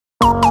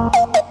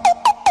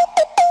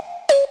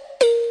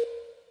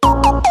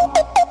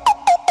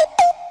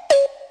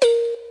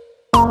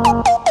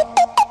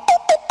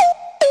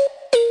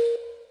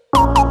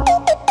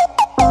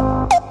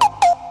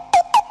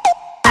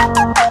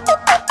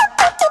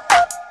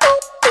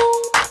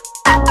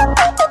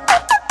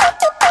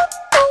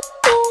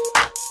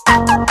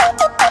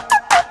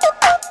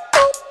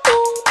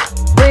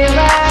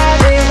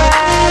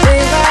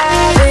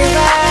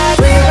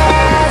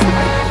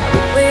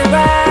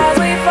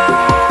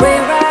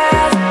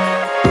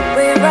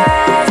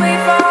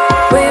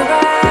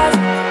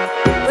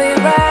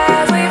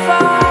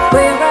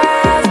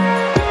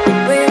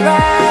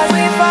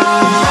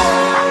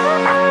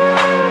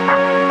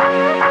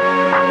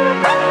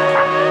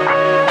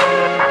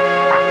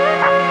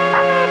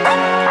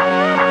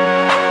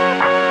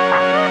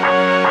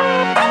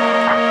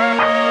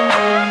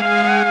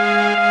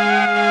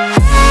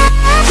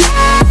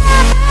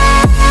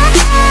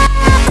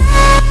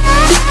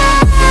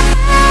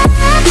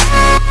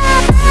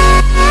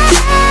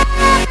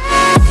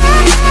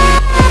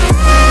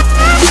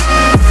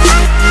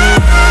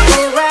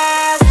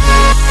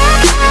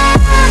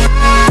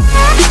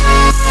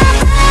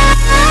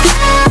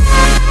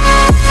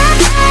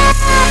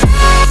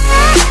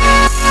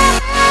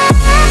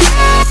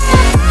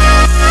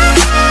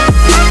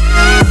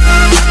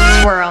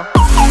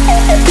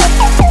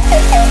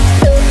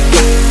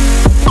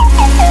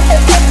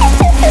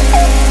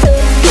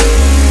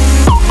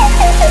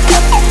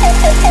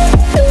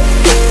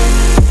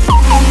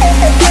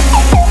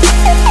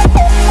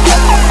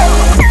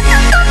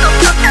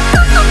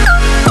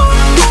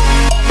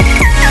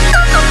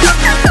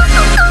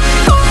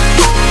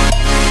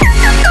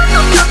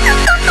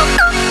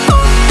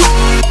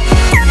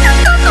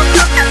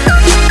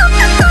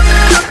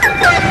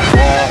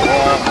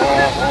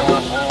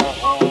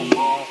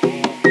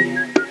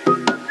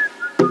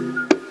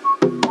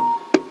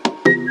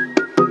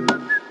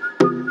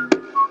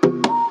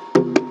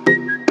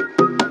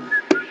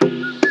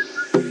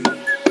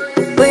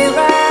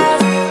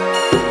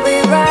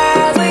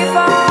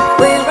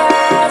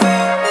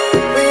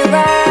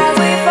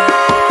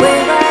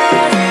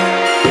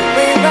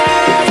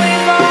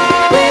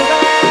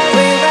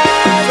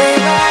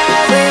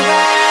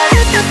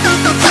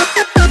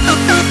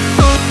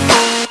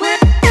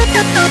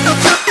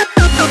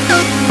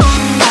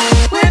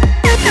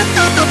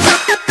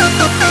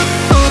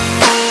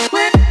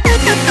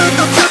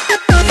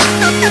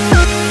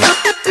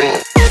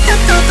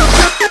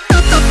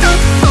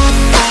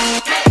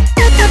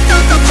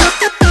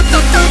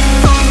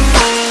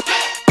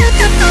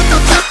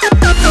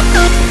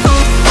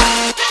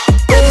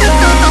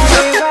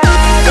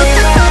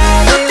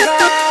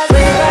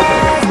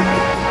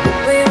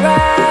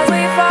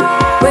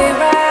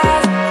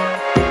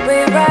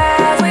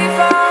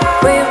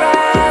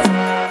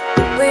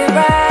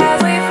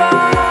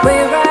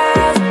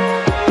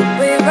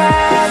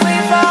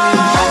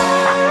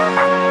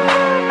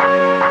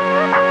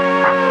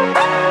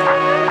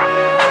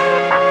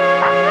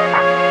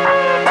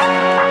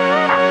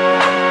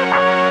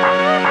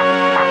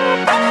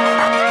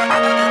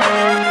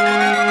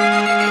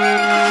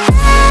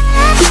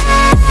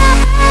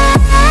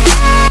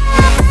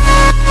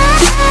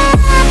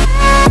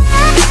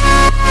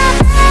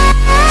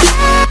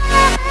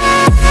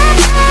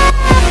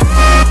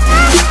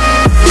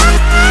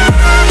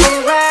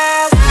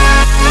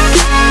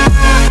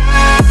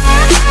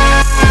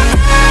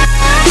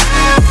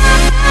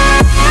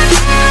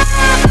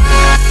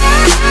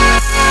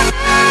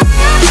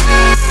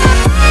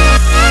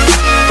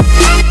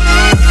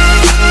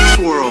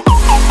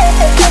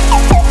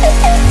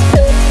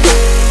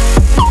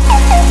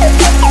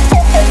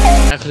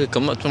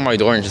Come up to my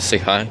door and just say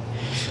hi.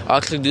 I'll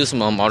actually do some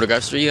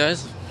autographs for you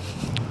guys.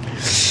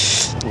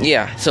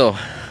 Yeah, so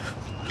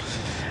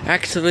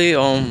actually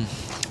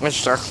let's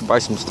start to buy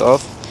some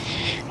stuff,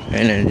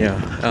 and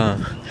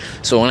then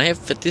so when I have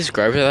 50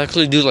 subscribers, I'll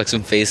actually do like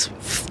some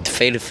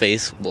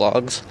face-to-face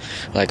vlogs.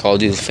 Like I'll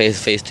do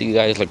face-to-face to you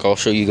guys. Like I'll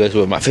show you guys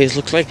what my face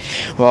looks like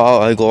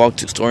while I go out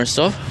to the store and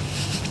stuff.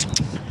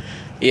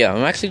 Yeah,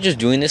 I'm actually just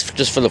doing this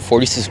just for the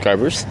 40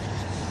 subscribers.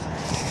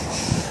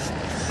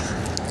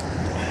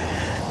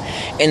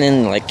 And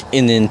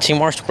then 10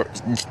 more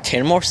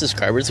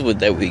subscribers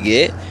that we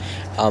get,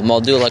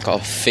 I'll do like a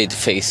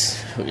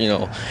face-to-face,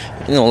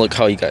 like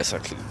how you guys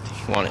actually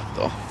want it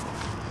though.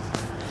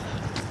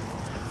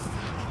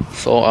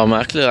 So I'm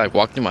actually like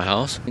walking to my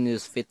house. And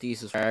there's 50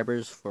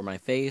 subscribers for my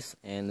face,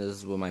 and this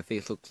is what my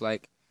face looks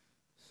like.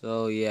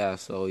 So yeah,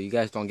 so you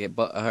guys don't get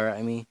butthurt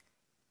at me.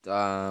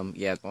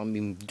 Yeah, don't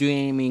be doing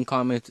any mean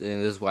comments,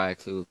 and this is what I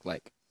actually look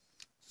like.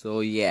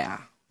 So yeah,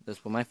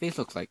 that's what my face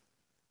looks like.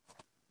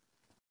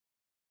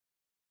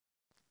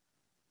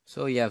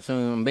 So yeah, so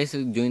I'm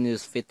basically doing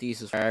this 50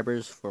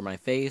 subscribers for my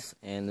face,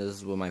 and this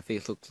is what my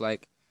face looks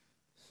like.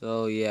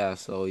 So yeah,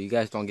 so you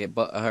guys don't get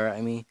butthurt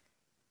at me.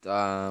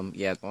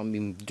 Yeah, don't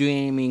be doing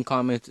any mean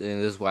comments,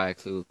 and this is what I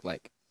actually look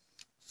like.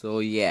 So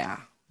yeah,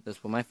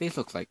 that's what my face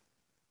looks like.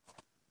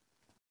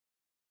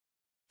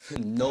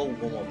 No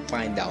one will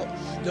find out.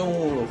 No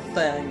one will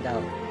find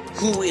out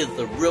who is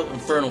the real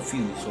Infernal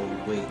Fuse. So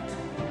wait.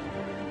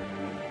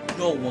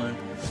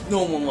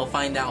 No one will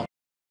find out.